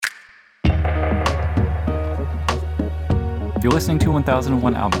You're listening to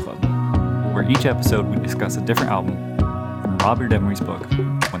 1001 Album Club, where each episode we discuss a different album from Robert Emery's book,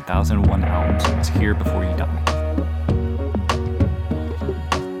 1001 Albums Is Here Before You Die.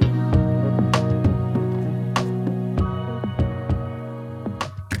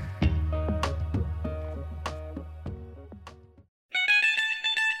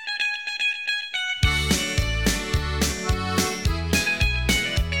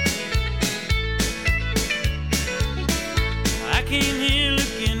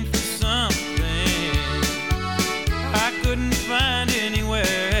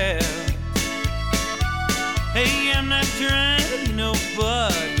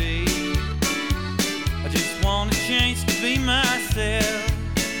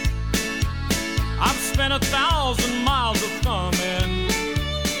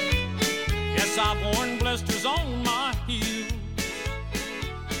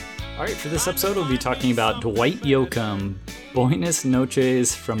 For this episode, we'll be talking about Dwight Yoakam, Buenas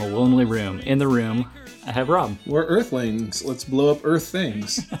Noches From a Lonely Room. In the room, I have Rob. We're Earthlings. Let's blow up Earth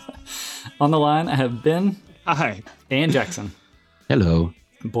things. On the line, I have Ben. Hi. And Jackson. Hello.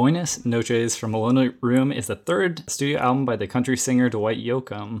 Buenas Noches From a Lonely Room is the third studio album by the country singer Dwight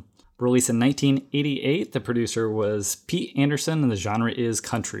Yoakam. Released in 1988, the producer was Pete Anderson, and the genre is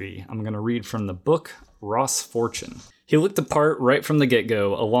country. I'm going to read from the book, Ross Fortune. He looked the part right from the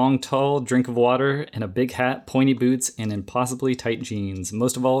get-go. A long, tall drink of water and a big hat, pointy boots, and impossibly tight jeans.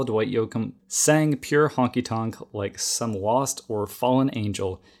 Most of all, Dwight Yoakam sang pure honky-tonk like some lost or fallen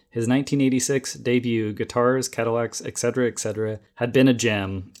angel. His 1986 debut, Guitars, Cadillacs, etc., had been a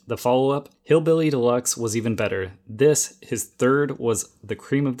gem. The follow-up, Hillbilly Deluxe, was even better. This, his third, was the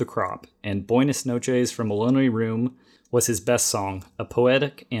cream of the crop. And Buenas Noches From a Lonely Room was his best song, a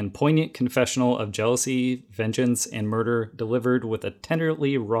poetic and poignant confessional of jealousy, vengeance, and murder delivered with a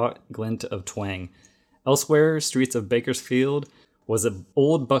tenderly wrought glint of twang. Elsewhere, Streets of Bakersfield was an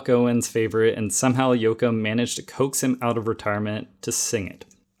old Buck Owens favorite, and somehow Yoakam managed to coax him out of retirement to sing it.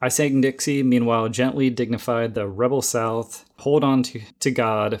 I Sang Dixie, meanwhile, gently dignified the rebel South. Hold On to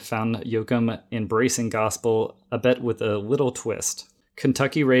God found Yoakam embracing gospel, a bit with a little twist.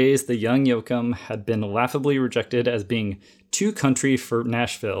 Kentucky raised, the young Yoakam had been laughably rejected as being too country for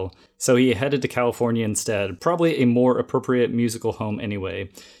Nashville, so he headed to California instead, probably a more appropriate musical home anyway.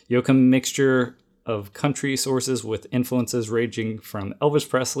 Yoakam mixture of country sources with influences ranging from Elvis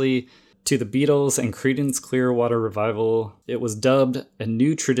Presley to the Beatles and Creedence Clearwater Revival. It was dubbed a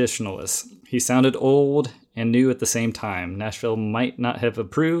new traditionalist. He sounded old and new at the same time. Nashville might not have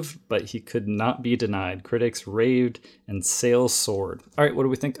approved, but he could not be denied. Critics raved and sales soared. All right, what do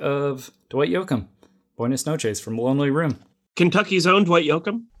we think of Dwight Yoakam? Buenas Noches From a Lonely Room. Kentucky's own Dwight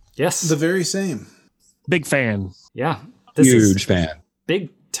Yoakam? Yes. The very same. Big fan. Yeah. Huge fan. Big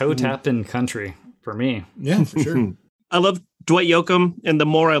toe tap in country for me. Yeah, for sure. I love Dwight Yoakam, and the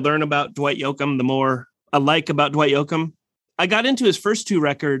more I learn about Dwight Yoakam, the more I like about Dwight Yoakam. I got into his first two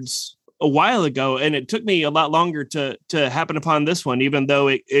records a while ago, and it took me a lot longer to happen upon this one, even though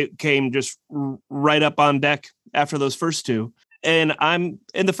it came just right up on deck after those first two. And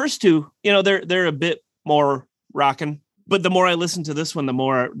the first two, they're a bit more rocking, but the more I listen to this one, the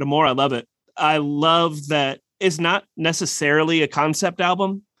more I love it. I love that it's not necessarily a concept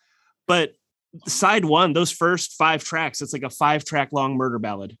album, but side one, those first 5 tracks, it's like a 5-track long murder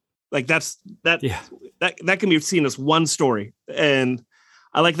ballad. Like that can be seen as one story. And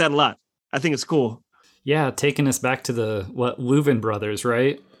I like that a lot. I think it's cool. Yeah. Taking us back to the Louvin brothers,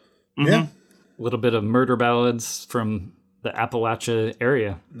 right? Mm-hmm. Yeah. A little bit of murder ballads from the Appalachia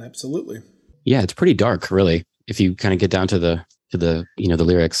area. Absolutely. Yeah. It's pretty dark, really. If you kind of get down to the the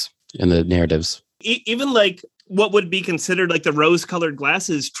lyrics and the narratives. Even like what would be considered like the rose-colored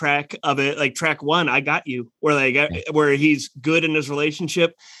glasses track of it, like track 1, I Got You, where he's good in his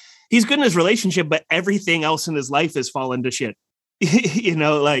relationship. He's good in his relationship, but everything else in his life is fallen to shit.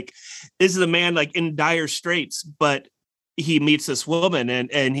 Like this is a man like in dire straits, but he meets this woman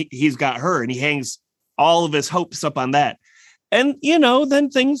and he's got her and he hangs all of his hopes up on that. And, then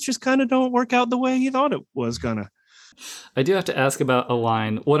things just kind of don't work out the way he thought it was gonna. I do have to ask about a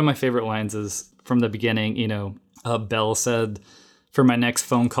line. One of my favorite lines is from the beginning, Bell said, for my next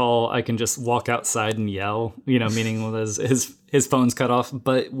phone call, I can just walk outside and yell, meaning his phone's cut off.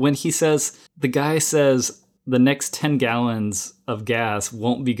 But when the guy says the next 10 gallons of gas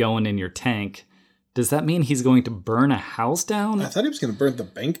won't be going in your tank, does that mean he's going to burn a house down? I thought he was going to burn the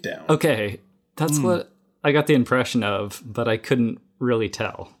bank down. Okay, that's what I got the impression of, but I couldn't really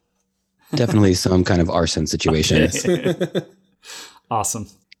tell. Definitely some kind of arson situation. Okay. Awesome.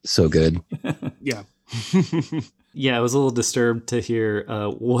 So good. Yeah. Yeah, I was a little disturbed to hear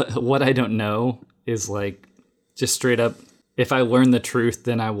what I don't know is like just straight up If I learn the truth,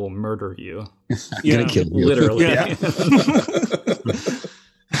 then I will murder you. I'm gonna kill you. Literally. Yeah.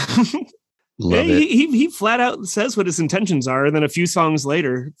 Love Yeah, it. he flat out says what his intentions are, and then a few songs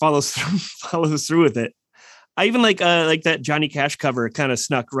later follows through with it. I even like that Johnny Cash cover kind of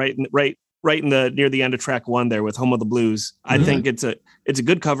snuck right in the near the end of track 1 there with Home of the Blues. I think it's a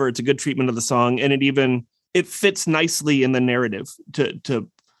good cover. It's a good treatment of the song, and it fits nicely in the narrative to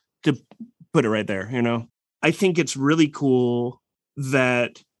put it right there. You know, I think it's really cool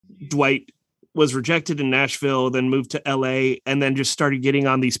that Dwight was rejected in Nashville, then moved to LA, and then just started getting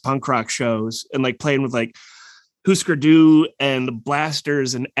on these punk rock shows and like playing with like Husker Du and the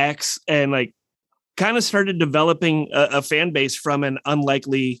Blasters and X, and like kind of started developing a fan base from an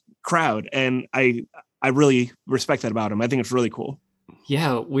unlikely crowd. And I really respect that about him. I think it's really cool.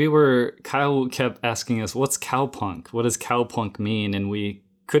 Yeah, Kyle kept asking us, what's cowpunk? What does cowpunk mean? And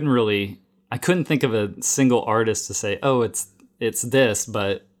I couldn't think of a single artist to say, oh, it's this,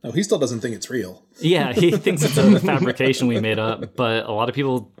 but No, he still doesn't think it's real. yeah, he thinks it's a fabrication we made up, but a lot of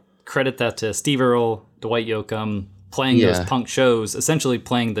people credit that to Steve Earle, Dwight Yoakam, playing those punk shows, essentially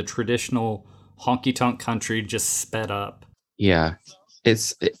playing the traditional honky-tonk country just sped up. Yeah.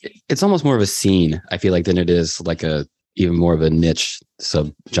 It's almost more of a scene, I feel like, than it is like even more of a niche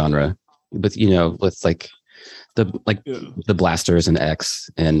subgenre. But with like the Blasters and X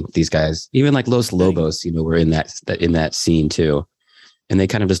and these guys, even like Los Lobos, were in that scene too. And they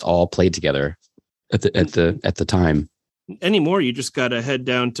kind of just all played together at the time. Anymore, you just got to head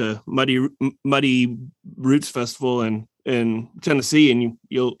down to Muddy Roots Festival in Tennessee, and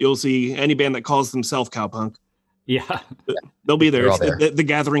you'll see any band that calls themselves cowpunk. Yeah, they'll be there. It's the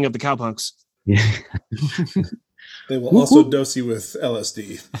gathering of the cowpunks. Yeah. They will also dose you with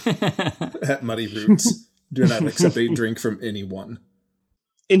LSD at Muddy Roots. Do not accept a drink from anyone.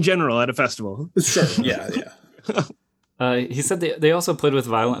 In general, at a festival. Sure. Yeah. He said they also played with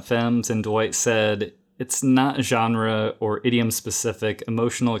Violent Femmes, and Dwight said, it's not genre or idiom specific.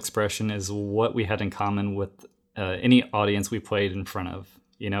 Emotional expression is what we had in common with any audience we played in front of.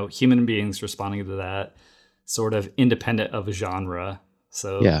 Human beings responding to that, sort of independent of a genre.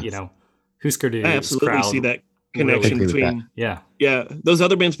 So, Husker Du, I absolutely crowd, see that connection between. Yeah. Those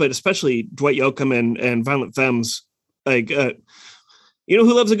other bands played, especially Dwight Yoakam and Violent Femmes. Like,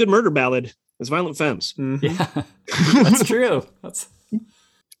 who loves a good murder ballad? It's Violent Femmes. Mm-hmm. Yeah, that's true.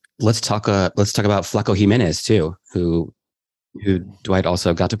 Let's talk about Flaco Jimenez too, who Dwight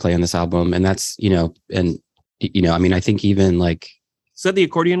also got to play on this album, and that's I think even like, is that the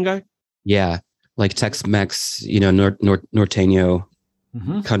accordion guy? Yeah, like Tex-Mex, norteño,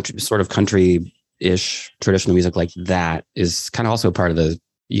 country, sort of country-ish traditional music like that is kind of also part of I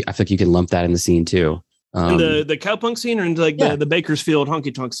feel like you can lump that in the scene too. In the cowpunk scene, or into like the Bakersfield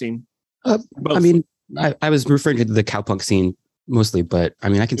honky tonk scene? I mean, I was referring to the cowpunk scene mostly, but I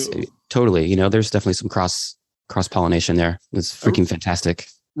mean, I can say totally. There's definitely some cross pollination there. It's freaking fantastic.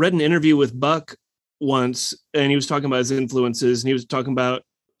 Read an interview with Buck once, and he was talking about his influences, and he was talking about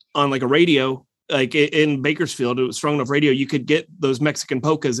on like a radio, like in Bakersfield, it was strong enough radio you could get those Mexican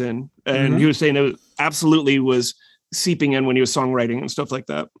polkas in, and he was saying it absolutely was seeping in when he was songwriting and stuff like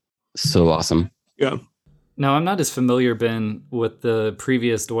that. So awesome. Yeah. Now, I'm not as familiar, Ben, with the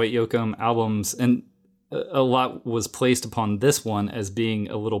previous Dwight Yoakam albums, and a lot was placed upon this one as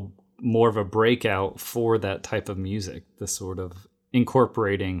being a little more of a breakout for that type of music, the sort of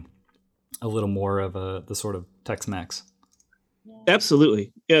incorporating a little more of the sort of Tex-Mex.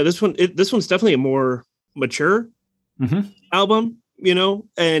 Absolutely. Yeah, this one's definitely a more mature album,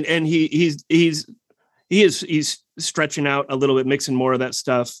 and he's stretching out a little bit, mixing more of that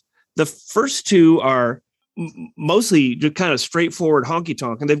stuff. The first two are mostly just kind of straightforward honky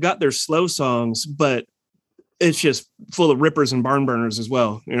tonk, and they've got their slow songs, but it's just full of rippers and barn burners as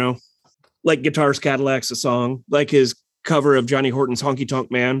well. Like Guitars, Cadillacs, a song, like his cover of Johnny Horton's Honky Tonk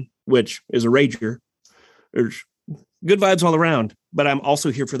Man, which is a rager. There's good vibes all around, but I'm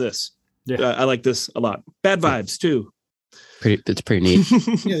also here for this. Yeah, I like this a lot. Bad vibes too. It's pretty neat.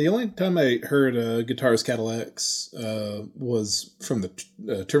 Yeah, the only time I heard Guitars, Cadillacs was from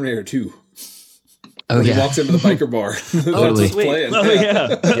the Terminator 2. Oh, he walks into the biker bar. Totally. Playing. Oh,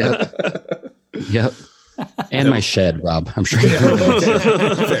 yeah. Yep. And my shed, Rob. I'm sure.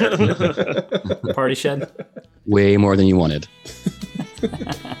 Party shed? Way more than you wanted. I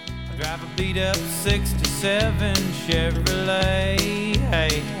drive a beat up 67 Chevrolet.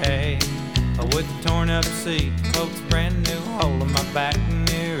 Hey. With a torn up seat, coat's brand new, holding my back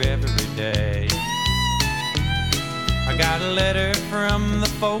near every day. I got a letter from the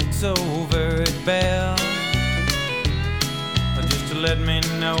folks over at Bell, just to let me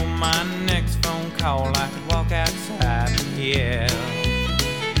know my next phone call. I could walk outside and yell.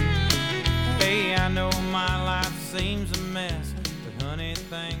 Hey, I know my life seems a mess, but honey,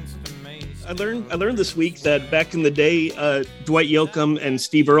 thanks to me. I learned this week that back in the day, Dwight Yoakam and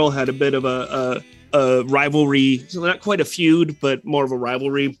Steve Earle had a bit of a rivalry. So not quite a feud, but more of a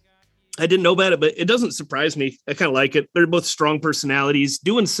rivalry. I didn't know about it, but it doesn't surprise me. I kind of like it. They're both strong personalities,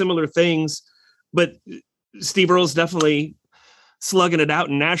 doing similar things, but Steve Earle's definitely slugging it out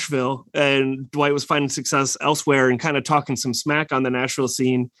in Nashville, and Dwight was finding success elsewhere and kind of talking some smack on the Nashville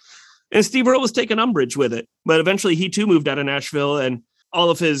scene. And Steve Earle was taking umbrage with it, but eventually he too moved out of Nashville, and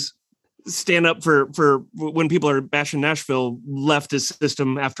all of his stand up for when people are bashing Nashville left his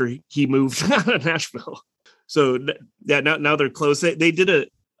system after he moved out of Nashville. So yeah, now they're close. They did a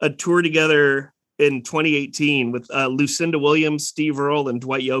tour together in 2018 with Lucinda Williams, Steve Earle, and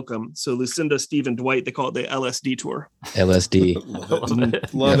Dwight Yoakam. So Lucinda, Steve, and Dwight, they call it the LSD tour. LSD.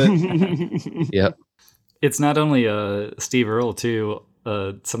 Love it. Yep. It's not only Steve Earle too.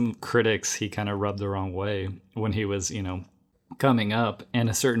 Some critics he kind of rubbed the wrong way when he was, coming up, and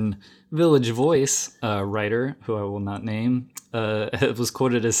a certain Village Voice writer, who I will not name, was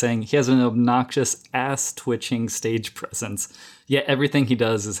quoted as saying he has an obnoxious ass-twitching stage presence, yet everything he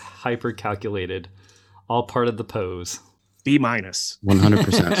does is hyper-calculated, all part of the pose. B-.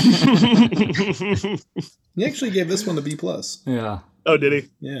 100%. He actually gave this one a B+. Yeah. Oh, did he?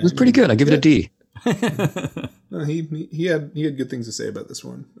 Yeah, It was pretty good. I give it a D. No, he had good things to say about this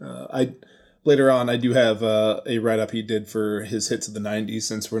one. Later on, I do have a write-up he did for his hits of the 90s,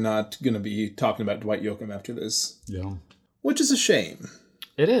 since we're not going to be talking about Dwight Yoakam after this. Yeah. Which is a shame.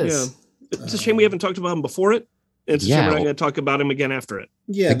 It is. Yeah. It's a shame we haven't talked about him before it. It's a shame we're not going to talk about him again after it.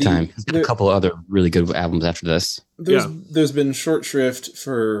 Yeah, Big time. He's got a couple other really good albums after this. There's been short shrift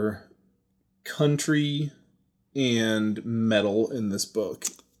for country and metal in this book.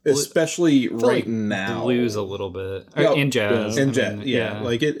 Especially right now. Blues a little bit. Yeah, and jazz. And jazz, yeah.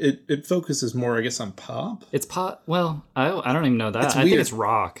 Like it focuses more, I guess, on pop. It's pop. Well, I don't even know that. It's I think weird. it's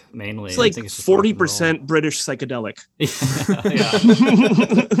rock, mainly. It's like I think it's just 40% British psychedelic. Yeah.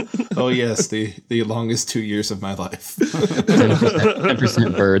 Oh, yes, the longest 2 years of my life.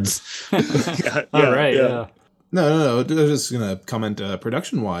 10% birds. All right, yeah. No. I was just going to comment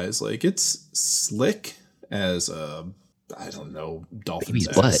production-wise. Like, it's slick as I don't know, dolphin's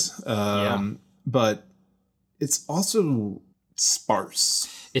ass. But it's also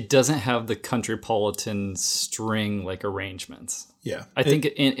sparse. It doesn't have the countrypolitan string like arrangements. Yeah. I think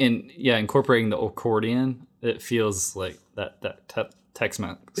incorporating the accordion, it feels like that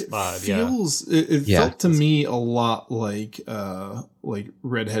Tex-Mex vibe. It felt to me a lot like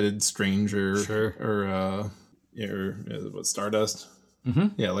Redheaded Stranger, sure. or Stardust. Mm-hmm.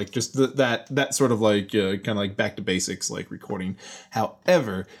 Yeah, like just that sort of like kind of like back to basics like recording.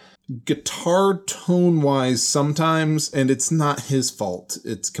 However, guitar tone wise sometimes, and it's not his fault,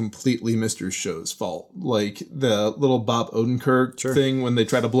 it's completely Mr. Show's fault. Like the little Bob Odenkirk thing when they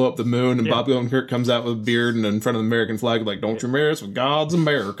try to blow up the moon and Bob Odenkirk comes out with a beard and in front of the American flag like, don't you mess with God's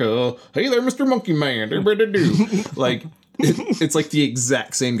America. Hey there, Mr. Monkey Man. Like it's like the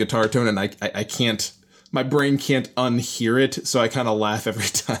exact same guitar tone, and I can't. My brain can't unhear it, so I kind of laugh every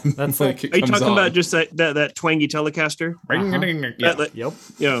time. That's like, are you talking about just that twangy Telecaster? Yep.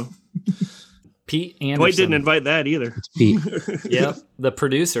 Yeah. Pete Anderson. Dwight didn't invite that either. Pete. Yep. The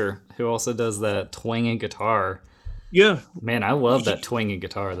producer who also does that twanging guitar. Yeah. Man, I love that twanging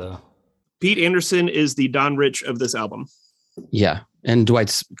guitar though. Pete Anderson is the Don Rich of this album. Yeah. And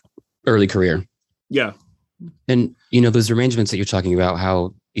Dwight's early career. Yeah. And, those arrangements that you're talking about,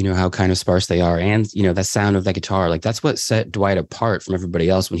 how kind of sparse they are, and, that sound of that guitar, like that's what set Dwight apart from everybody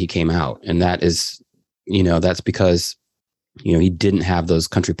else when he came out. And that is, that's because, he didn't have those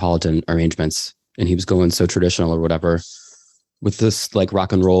countrypolitan arrangements, and he was going so traditional or whatever with this like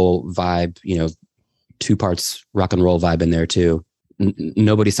rock and roll vibe, 2 parts rock and roll vibe in there too.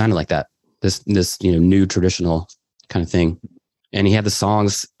 Nobody sounded like that. This, new traditional kind of thing. And he had the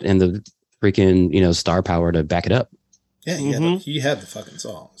songs and the freaking, star power to back it up. Yeah, he had the fucking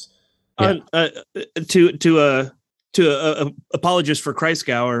songs. Yeah. To apologist for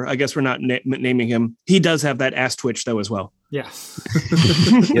Kreisgauer, I guess we're not naming him. He does have that ass twitch though as well. Yeah.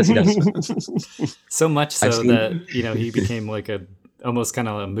 Yes, he does. So much so that he became like almost kind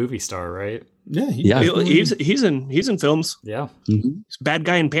of a movie star, right? Yeah, he's in films. Yeah. Mm-hmm. He's a bad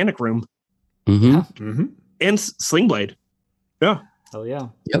guy in Panic Room. Mm-hmm. Yeah. Mm-hmm. And Sling Blade. Yeah. Hell yeah.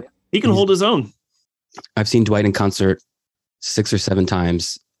 Yep. He can hold his own. I've seen Dwight in concert 6 or 7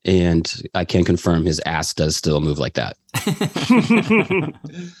 times, and I can confirm his ass does still move like that.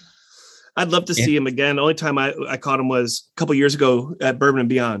 I'd love to see him again. The only time I caught him was a couple years ago at Bourbon and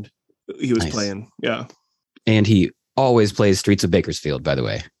Beyond. He was playing. Yeah. And he always plays Streets of Bakersfield, by the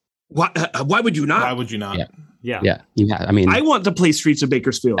way. Why would you not? Why would you not? Yeah. I mean, I want to play Streets of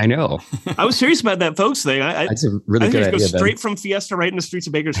Bakersfield. I know. I was serious about that folks thing. That's a really good idea. Go straight from Fiesta right into Streets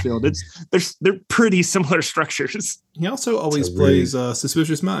of Bakersfield. They're pretty similar structures. He also always plays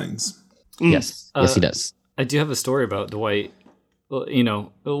Suspicious Minds. Yes. Yes, he does. I do have a story about Dwight,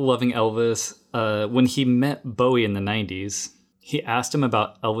 loving Elvis. When he met Bowie in the 90s, he asked him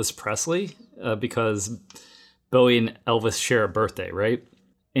about Elvis Presley because Bowie and Elvis share a birthday, right?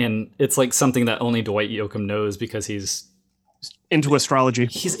 And it's like something that only Dwight Yoakam knows because he's into astrology.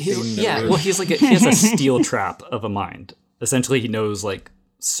 He's he has a steel trap of a mind. Essentially, he knows like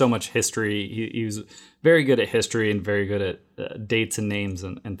so much history. He's very good at history and very good at dates and names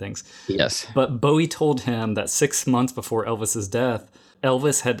and things. Yes. But Bowie told him that 6 months before Elvis's death,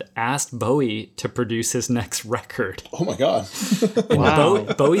 Elvis had asked Bowie to produce his next record. Oh my God. Wow.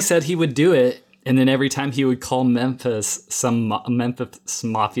 Bowie said he would do it. And then every time he would call Memphis, some Memphis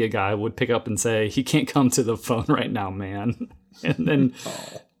mafia guy would pick up and say, he can't come to the phone right now, man. And then,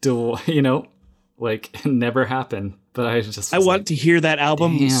 it never happened. But I want to hear that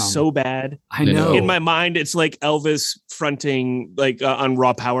album so bad. I know. In my mind, it's like Elvis fronting like on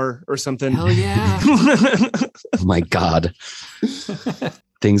Raw Power or something. Hell yeah. Oh my God.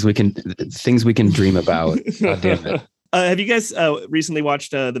 Things we can dream about. God damn it. Have you guys recently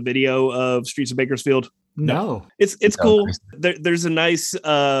watched the video of Streets of Bakersfield? No. It's cool. There's a nice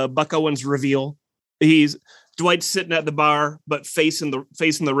Buck Owens reveal. Dwight's sitting at the bar, but facing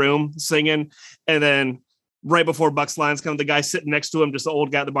the room singing. And then right before Buck's lines come, the guy sitting next to him, just the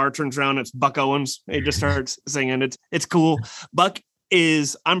old guy at the bar, turns around. It's Buck Owens. He just starts singing. It's cool. Buck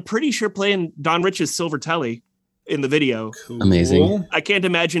is, I'm pretty sure, playing Don Rich's Silver Telly in the video. Cool. Amazing. I can't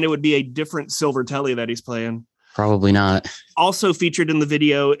imagine it would be a different Silver Telly that he's playing. Probably not. Also featured in the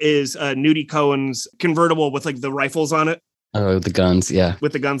video is Nudie Cohen's convertible with like the rifles on it. Oh, the guns. Yeah.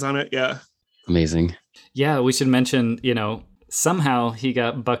 With the guns on it. Yeah. Amazing. Yeah. We should mention, somehow he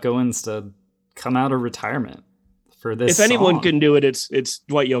got Buck Owens to come out of retirement for this. If anyone song. can do it, it's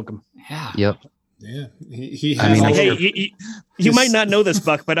Dwight Yoakam. Yeah. Yep. Yeah. He has you might not know this,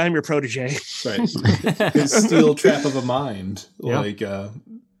 Buck, but I'm your protege. Right. His steel trap of a mind. Yep. Like,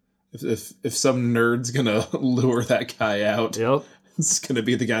 if some nerd's gonna lure that guy out, it's gonna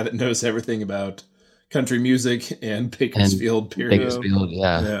be the guy that knows everything about country music and Bakersfield. Period. Bakersfield,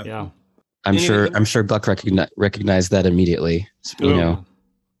 Yeah. I'm sure Buck recognized that immediately.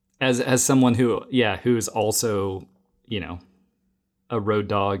 As someone who's also a road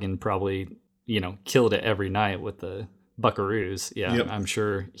dog and probably killed it every night with the Buckaroos. Yeah, yep. I'm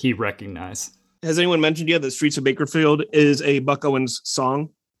sure he recognized. Has anyone mentioned yet that Streets of Bakersfield is a Buck Owens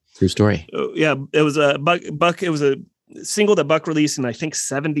song? True story. Yeah, it was a Buck. It was a single that Buck released in I think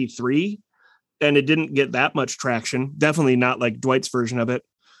 '73, and it didn't get that much traction. Definitely not like Dwight's version of it.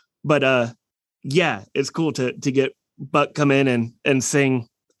 But it's cool to get Buck come in and sing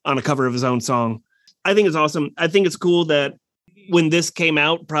on a cover of his own song. I think it's awesome. I think it's cool that when this came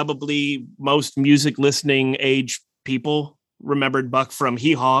out, probably most music listening age people remembered Buck from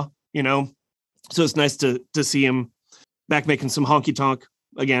Hee Haw. So it's nice to see him back making some honky tonk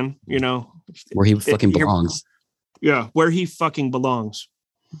again, where he fucking belongs. Yeah, where he fucking belongs.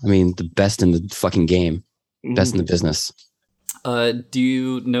 I mean, the best in the fucking game, best in the business. Do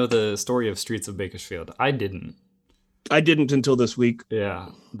you know the story of Streets of Bakersfield? I didn't until this week. Yeah,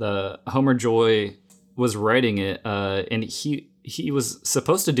 the Homer Joy was writing it, and he was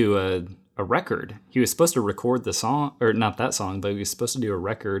supposed to do a record. He was supposed to record the song, or not that song, but he was supposed to do a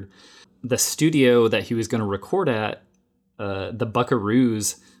record. The studio that he was going to record at, the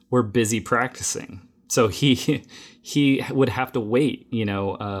Buckaroos were busy practicing. So he would have to wait,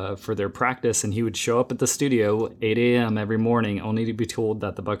 for their practice, and he would show up at the studio 8 a.m. every morning, only to be told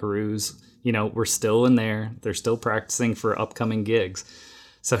that the Buckaroos, were still in there. They're still practicing for upcoming gigs.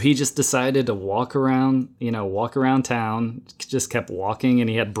 So he just decided to walk around town, just kept walking, and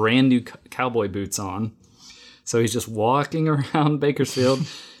he had brand new cowboy boots on. So he's just walking around Bakersfield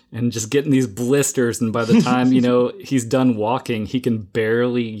and just getting these blisters. And by the time, he's done walking, he can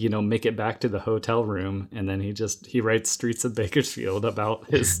barely, make it back to the hotel room. And then he writes Streets of Bakersfield about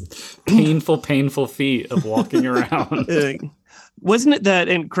his painful feat of walking around. Wasn't it that,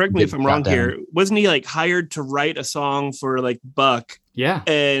 and correct me if I'm wrong here, wasn't he like hired to write a song for like Buck? Yeah.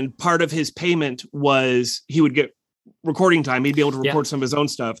 And part of his payment was he would get recording time. He'd be able to record some of his own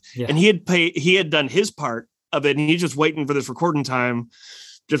stuff. Yeah. And he had done his part of it, and he's just waiting for this recording time,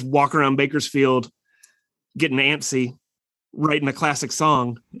 just walk around Bakersfield, getting antsy, writing a classic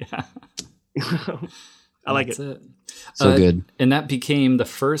song. Yeah. I like That's it. So good. And that became the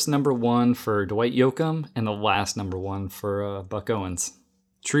first number one for Dwight Yoakam and the last number one for Buck Owens.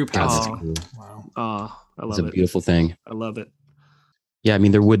 True God, that's power. cool. Wow. Oh, I It's love a it. beautiful thing. I love it. Yeah, I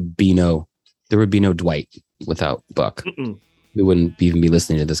mean, there would be no Dwight without Buck. Mm-mm. We wouldn't even be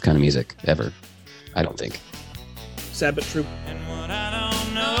listening to this kind of music ever. I don't think. Sad but true. And what I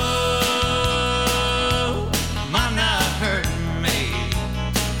don't know might not hurt me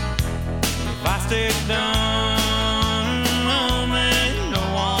if I stick down, oh man, no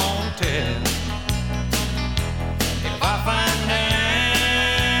one will tell. If I find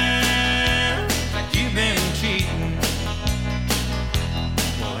out that you've been cheating,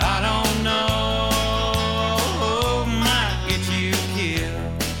 what I don't know might get you killed.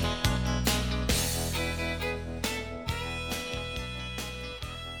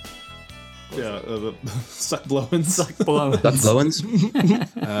 Yeah, suck blowins. Suck blowins. Buck Blowins?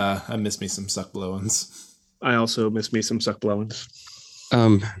 I miss me some suck blowins. I also miss me some suck blowins. I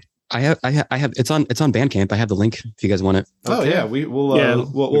have. It's on Bandcamp. I have the link if you guys want it. Oh yeah, we'll Yeah.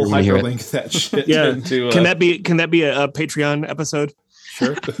 we'll wanna hear it. hyperlink that shit Yeah. into. Can that be a Patreon episode?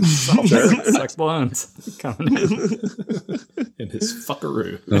 Sure. Suck blowins. Coming in. in his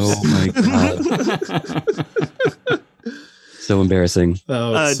fuckaroo? Oh my god! So embarrassing.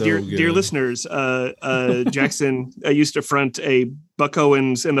 Oh, it's so dear good. listeners, Jackson used to front a Buck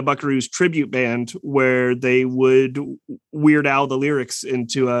Owens and the Buckaroos tribute band where they would Weird Al the lyrics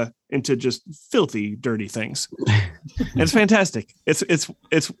into just filthy, dirty things. And it's fantastic. It's one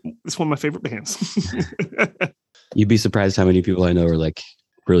of my favorite bands. You'd be surprised how many people I know are like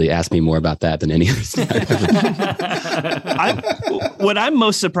really ask me more about that than any other stuff. What I'm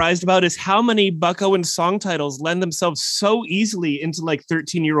most surprised about is how many Buck Owens song titles lend themselves so easily into like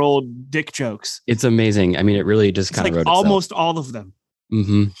 13-year-old dick jokes. It's amazing. I mean, it really just It's kind of like wrote almost all of them.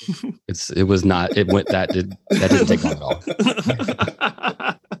 itself. It was not. It went that didn't take long at all.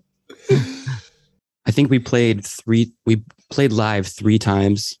 I think we played live 3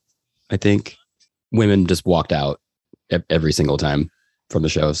 times. I think women just walked out every single time from the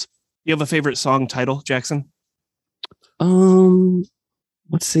shows. You have a favorite song title, Jackson?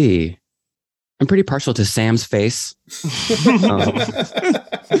 Let's see. I'm pretty partial to Sam's Face.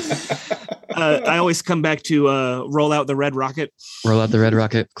 I always come back to Roll Out the Red Rocket. Roll Out the Red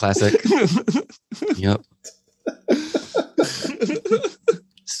Rocket, classic. Yep.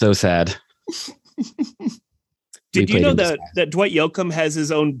 So sad. Did We you know played that Dwight Yoakam has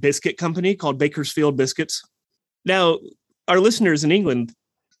his own biscuit company called Bakersfield Biscuits? Now, our listeners in England,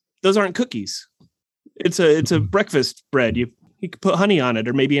 those aren't cookies. It's a breakfast bread. You could put honey on it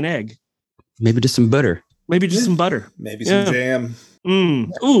or maybe an egg. Maybe just some butter. Maybe just some butter. Maybe some jam. Ooh,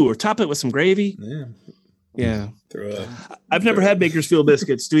 or top it with some gravy. Yeah. Yeah. I've never had Bakersfield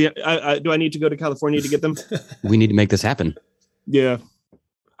biscuits. Do I need to go to California to get them? We need to make this happen. Yeah.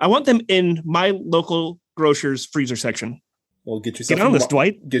 I want them in my local grocer's freezer section. Well, get yourself Get on this,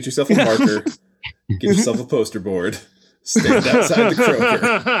 Dwight. Get yourself a marker. Get yourself a poster board. Stand outside the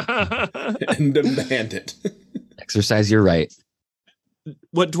Kroger and demand it. Exercise your right.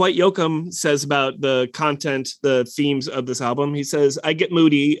 What Dwight Yoakam says about the content, the themes of this album, he says, I get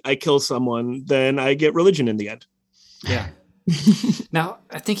moody, I kill someone, then I get religion in the end. Yeah. Now,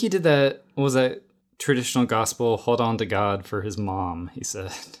 I think he did that. What was that? Traditional gospel, hold on to God for his mom, he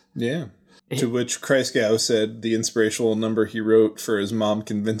said. Yeah. To which Kreisgau said the inspirational number he wrote for his mom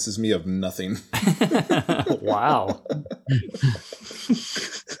convinces me of nothing. Wow.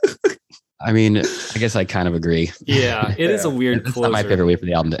 I mean, I guess I kind of agree. Yeah, it is a weird It's closer. not my favorite way for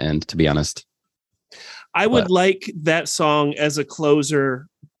the album to end, to be honest. I would like that song as a closer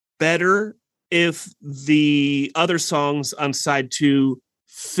better if the other songs on side 2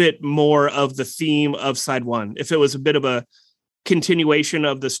 fit more of the theme of side 1. If it was a bit of a continuation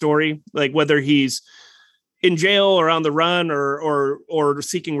of the story, like whether he's in jail or on the run or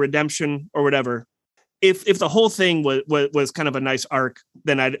seeking redemption or whatever. If the whole thing was kind of a nice arc,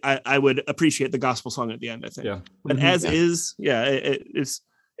 then I would appreciate the gospel song at the end, I think. Yeah. But as is, it's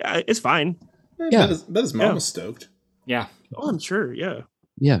fine. Yeah. Bet his mom was stoked. Yeah. Oh, I'm sure. Yeah.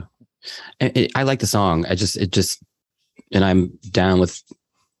 Yeah. I like the song. And I'm down with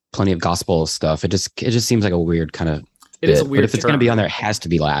plenty of gospel stuff. It just seems like a weird kind of It is a bit. weird But if it's going to be turn. on there, it has to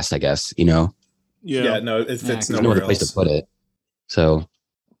be last, I guess, you know? Yeah, no, it fits There's There's no nowhere other place else. to put it. So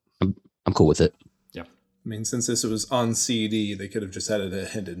I'm cool with it. I mean, since this was on CD, they could have just had a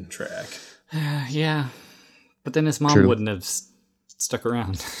hidden track. Yeah. But then his mom True. wouldn't have stuck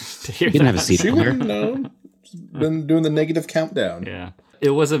around to hear You didn't have a that. CD She player. wouldn't know. She's been doing the negative countdown. Yeah.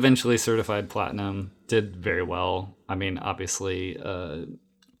 It was eventually certified platinum. Did very well. I mean, obviously,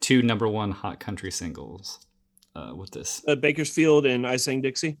 2 number 1 hot country singles with this. Bakersfield and I Sang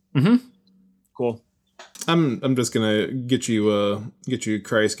Dixie. Mm-hmm. Cool. I'm just gonna get you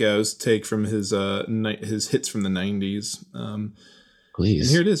Kreisgau's take from his hits from the 90s. Please.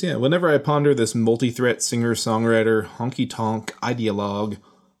 And here it is. Yeah. Whenever I ponder this multi-threat singer-songwriter, honky-tonk ideologue,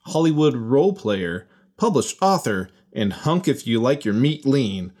 Hollywood role player, published author, and hunk if you like your meat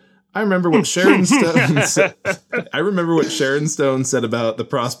lean, I remember what Sharon Stone said. I remember what Sharon Stone said about the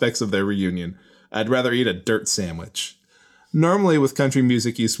prospects of their reunion. I'd rather eat a dirt sandwich. Normally with country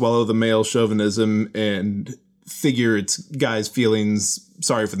music, you swallow the male chauvinism and figure it's guys' feelings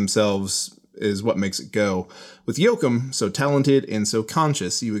sorry for themselves is what makes it go. With Yoakam, so talented and so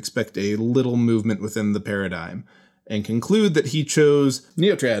conscious, you expect a little movement within the paradigm, and conclude that he chose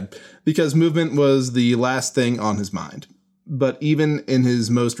Neotrad because movement was the last thing on his mind. But even in his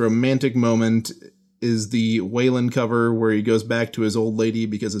most romantic moment is the Waylon cover where he goes back to his old lady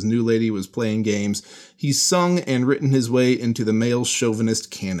because his new lady was playing games. He's sung and written his way into the male chauvinist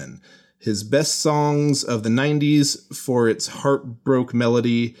canon. His best songs of the 90s for its heartbroke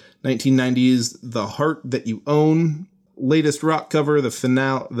melody, 1990s, The Heart That You Own, latest rock cover, the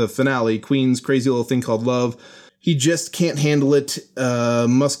finale, Queen's Crazy Little Thing Called Love. He just can't handle it,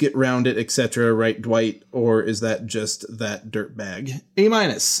 must get round it, etc. Right, Dwight? Or is that just that dirtbag? A-.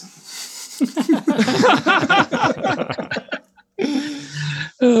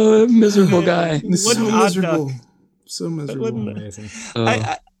 Miserable guy. So miserable. So miserable. Amazing.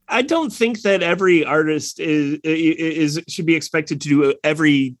 I don't think that every artist is should be expected to do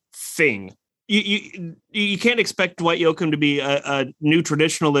everything. You can't expect Dwight Yoakam to be a new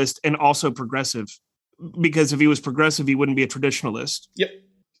traditionalist and also progressive, because if he was progressive, he wouldn't be a traditionalist. Yep.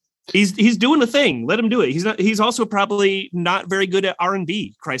 He's doing a thing. Let him do it. He's also probably not very good at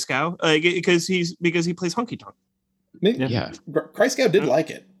R&B, Kreisgau, because he plays honky tonk. Yeah. Kreisgau did like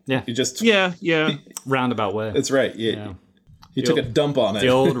it. Yeah. He just Roundabout way. That's right. Yeah. He took a dump on it. The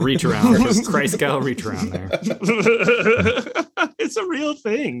old reach around. Kreisgau reach around there. It's a real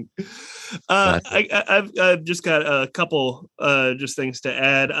thing. I've just got a couple just things to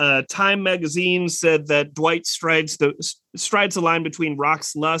add. Time magazine said that Dwight strides the line between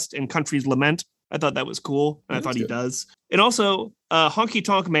rock's lust and country's lament. I thought that was cool, and I thought he does. And also, Honky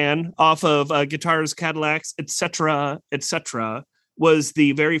Tonk Man off of Guitars, Cadillacs, etc., was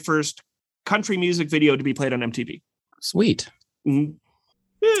the very first country music video to be played on MTV. Sweet. Mm-hmm.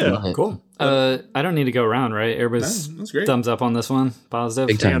 Yeah, cool. I don't need to go around, right? Everybody's that's great. Thumbs up on this one. Positive.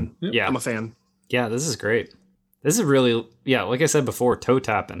 Big time. Yeah, I'm a fan. Yeah, this is great. This is really, like I said before, toe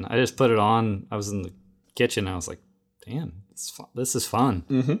tapping. I just put it on. I was in the kitchen. I was like, damn, this is fun.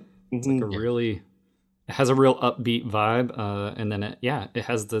 Mm-hmm. It's like it has a real upbeat vibe. And then it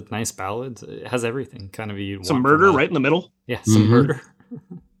has the nice ballads. It has everything kind of. Some murder right in the middle. Yeah, some murder.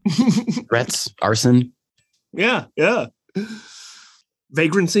 Threats, arson. Yeah.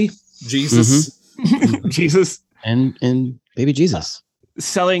 Vagrancy. Jesus. Jesus. And baby Jesus.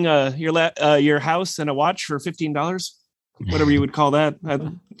 Selling your house and a watch for $15, whatever you would call that.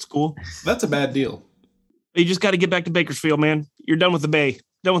 It's cool. That's a bad deal. You just got to get back to Bakersfield, man. You're done with the Bay.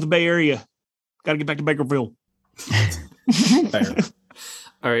 Done with the Bay Area. Got to get back to Bakersfield. Fair.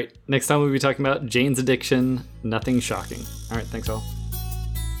 All right. Next time we'll be talking about Jane's Addiction. Nothing shocking. All right. Thanks all.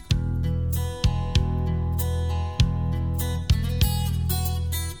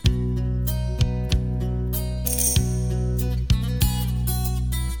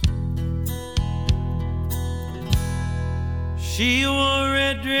 She wore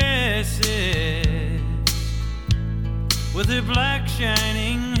red dresses with her black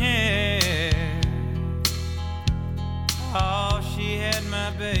shining hair. Oh, she had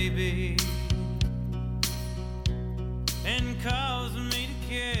my baby